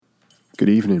Good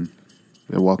evening,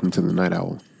 and welcome to the Night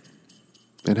Owl.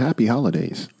 And happy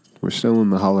holidays. We're still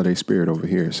in the holiday spirit over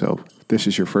here, so if this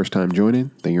is your first time joining,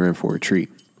 then you're in for a treat.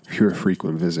 If you're a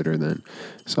frequent visitor, then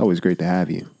it's always great to have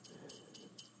you.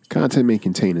 Content may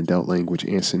contain adult language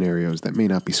and scenarios that may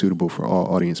not be suitable for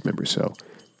all audience members, so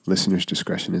listeners'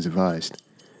 discretion is advised.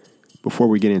 Before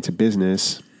we get into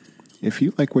business, if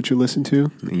you like what you listen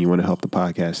to and you want to help the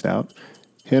podcast out,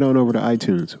 head on over to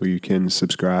iTunes where you can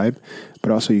subscribe,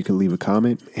 but also you can leave a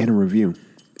comment and a review.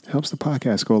 It helps the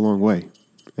podcast go a long way,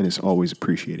 and it's always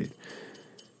appreciated.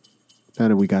 Now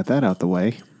that we got that out the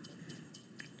way,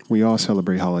 we all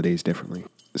celebrate holidays differently.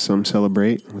 Some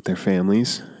celebrate with their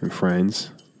families and friends,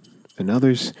 and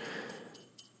others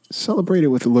celebrate it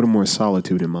with a little more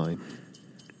solitude in mind.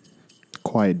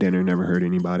 Quiet dinner never hurt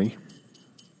anybody.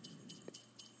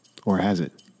 Or has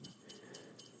it?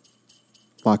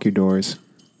 Lock your doors,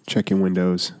 check your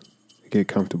windows, get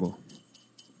comfortable.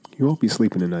 You won't be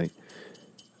sleeping tonight.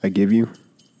 I give you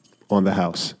On the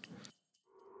House.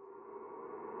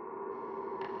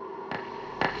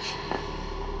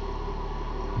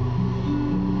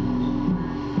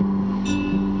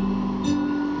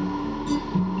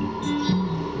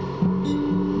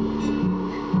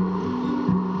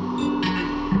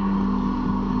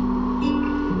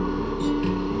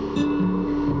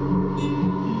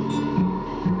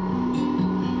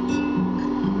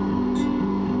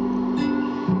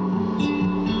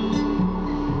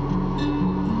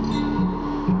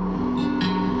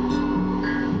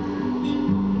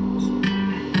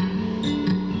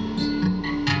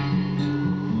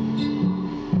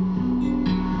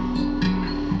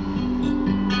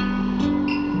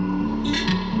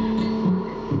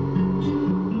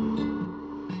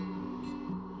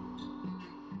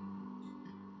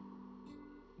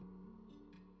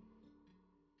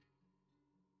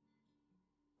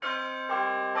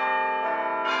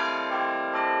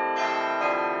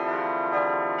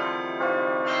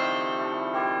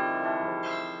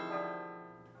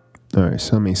 Alright,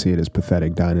 some may see it as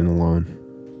pathetic dining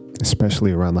alone,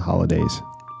 especially around the holidays.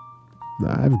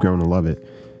 I've grown to love it.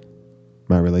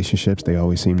 My relationships, they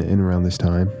always seem to end around this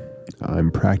time.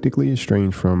 I'm practically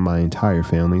estranged from my entire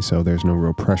family, so there's no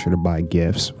real pressure to buy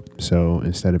gifts. So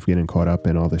instead of getting caught up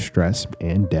in all the stress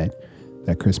and debt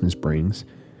that Christmas brings,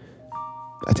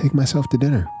 I take myself to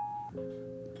dinner.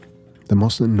 The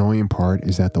most annoying part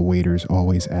is that the waiters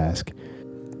always ask,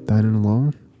 "Dining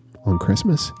alone on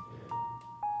Christmas?"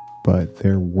 But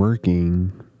they're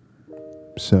working,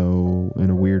 so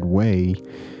in a weird way,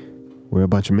 we're a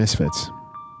bunch of misfits.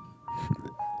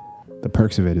 The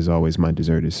perks of it is always my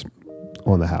dessert is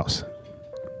on the house.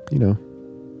 You know,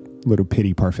 little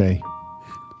pity parfait.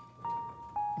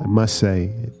 I must say,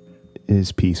 it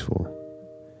is peaceful.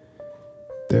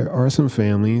 There are some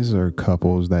families or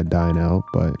couples that dine out,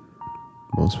 but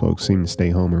most folks seem to stay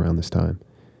home around this time.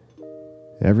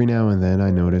 Every now and then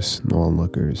I notice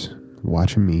onlookers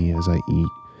watching me as I eat,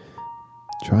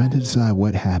 trying to decide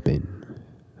what happened.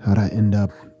 How'd I end up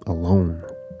alone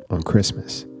on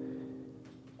Christmas?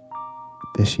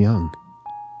 This young.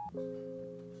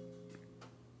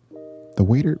 The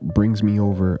waiter brings me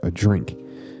over a drink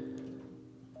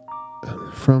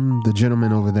from the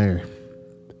gentleman over there.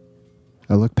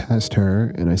 I look past her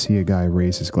and I see a guy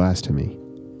raise his glass to me.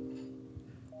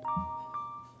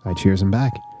 I cheers him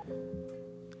back.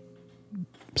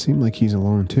 Seemed like he's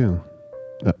alone too.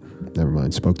 Never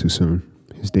mind, spoke too soon.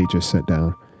 His date just sat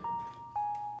down.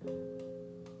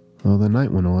 Well, the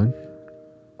night went on.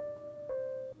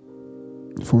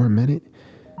 For a minute,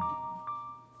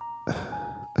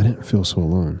 I didn't feel so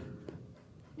alone.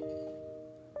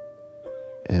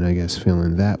 And I guess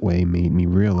feeling that way made me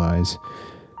realize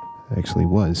I actually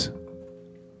was.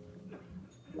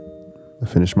 I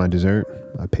finished my dessert,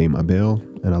 I paid my bill,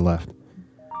 and I left.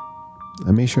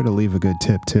 I made sure to leave a good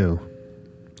tip too.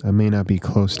 I may not be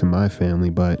close to my family,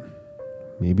 but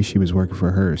maybe she was working for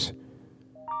hers.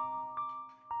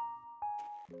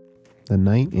 The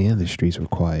night and the streets were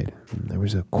quiet. There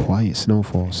was a quiet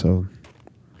snowfall, so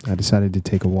I decided to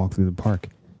take a walk through the park.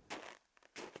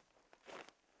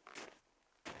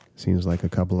 Seems like a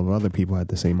couple of other people had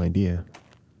the same idea.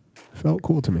 It felt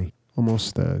cool to me,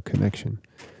 almost a connection.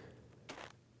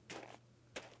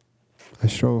 I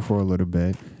strolled for a little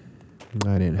bit.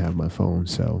 I didn't have my phone,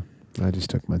 so I just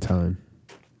took my time.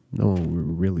 No one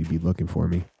would really be looking for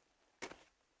me.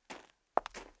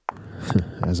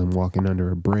 As I'm walking under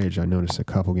a bridge, I noticed a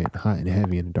couple getting hot and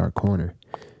heavy in a dark corner.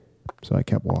 So I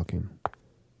kept walking.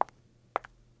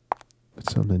 But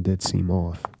something did seem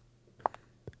off.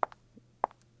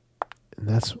 And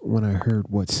that's when I heard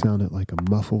what sounded like a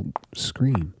muffled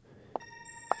scream.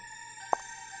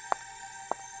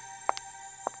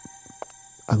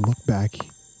 I looked back,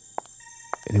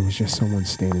 and it was just someone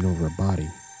standing over a body,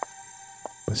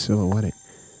 but silhouetted.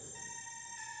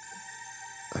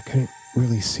 I couldn't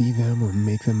really see them or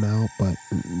make them out, but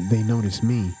they noticed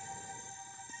me.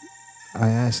 I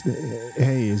asked,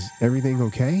 "Hey, is everything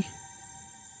okay?"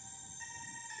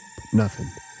 But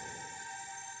nothing.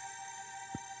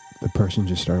 The person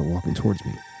just started walking towards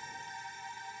me.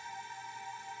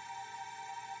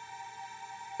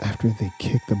 After they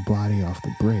kicked the body off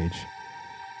the bridge,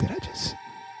 did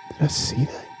I see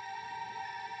that?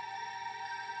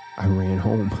 I ran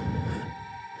home.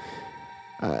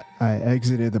 I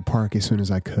exited the park as soon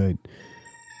as I could.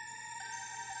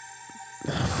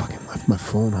 I fucking left my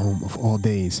phone home of all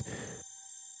days.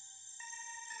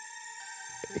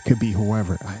 It could be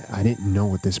whoever. I didn't know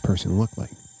what this person looked like,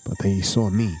 but they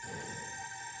saw me.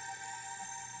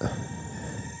 I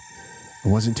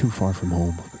wasn't too far from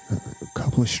home. A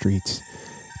couple of streets,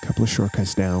 a couple of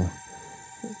shortcuts down.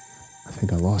 I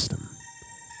think I lost him.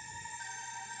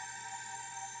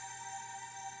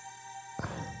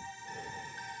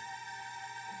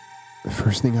 The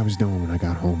first thing I was doing when I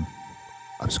got home,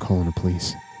 I was calling the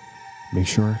police. Make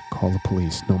sure, call the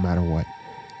police, no matter what.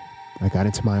 I got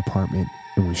into my apartment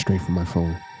and went straight for my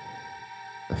phone.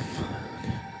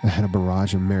 I had a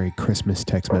barrage of Merry Christmas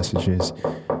text messages,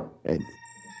 and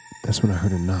that's when I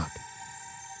heard a knock.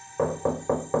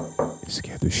 It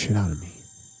scared the shit out of me.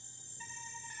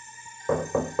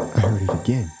 I heard it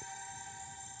again.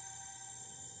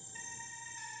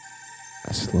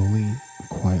 I slowly and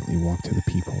quietly walked to the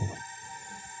peephole.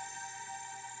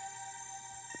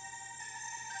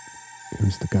 It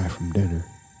was the guy from dinner.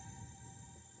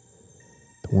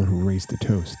 The one who raised the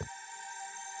toast.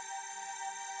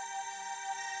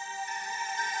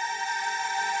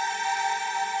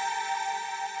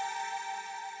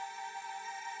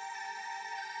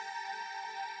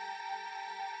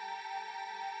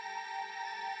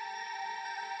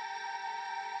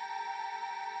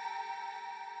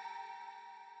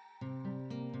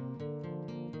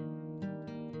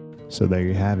 So there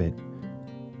you have it.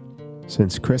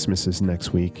 Since Christmas is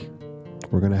next week,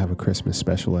 we're going to have a Christmas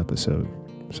special episode.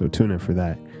 So tune in for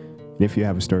that. And if you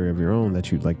have a story of your own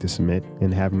that you'd like to submit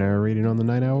and have narrated on the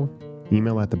Night Owl,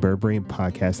 email at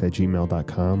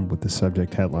thebirdbrainpodcast@gmail.com with the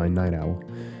subject headline Night Owl.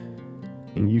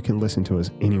 And you can listen to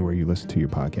us anywhere you listen to your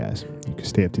podcast. You can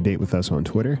stay up to date with us on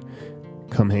Twitter.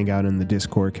 Come hang out in the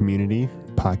Discord community,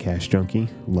 Podcast Junkie.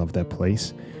 Love that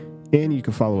place. And you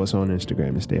can follow us on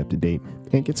Instagram to stay up to date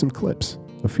and get some clips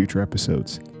of future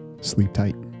episodes. Sleep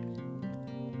tight.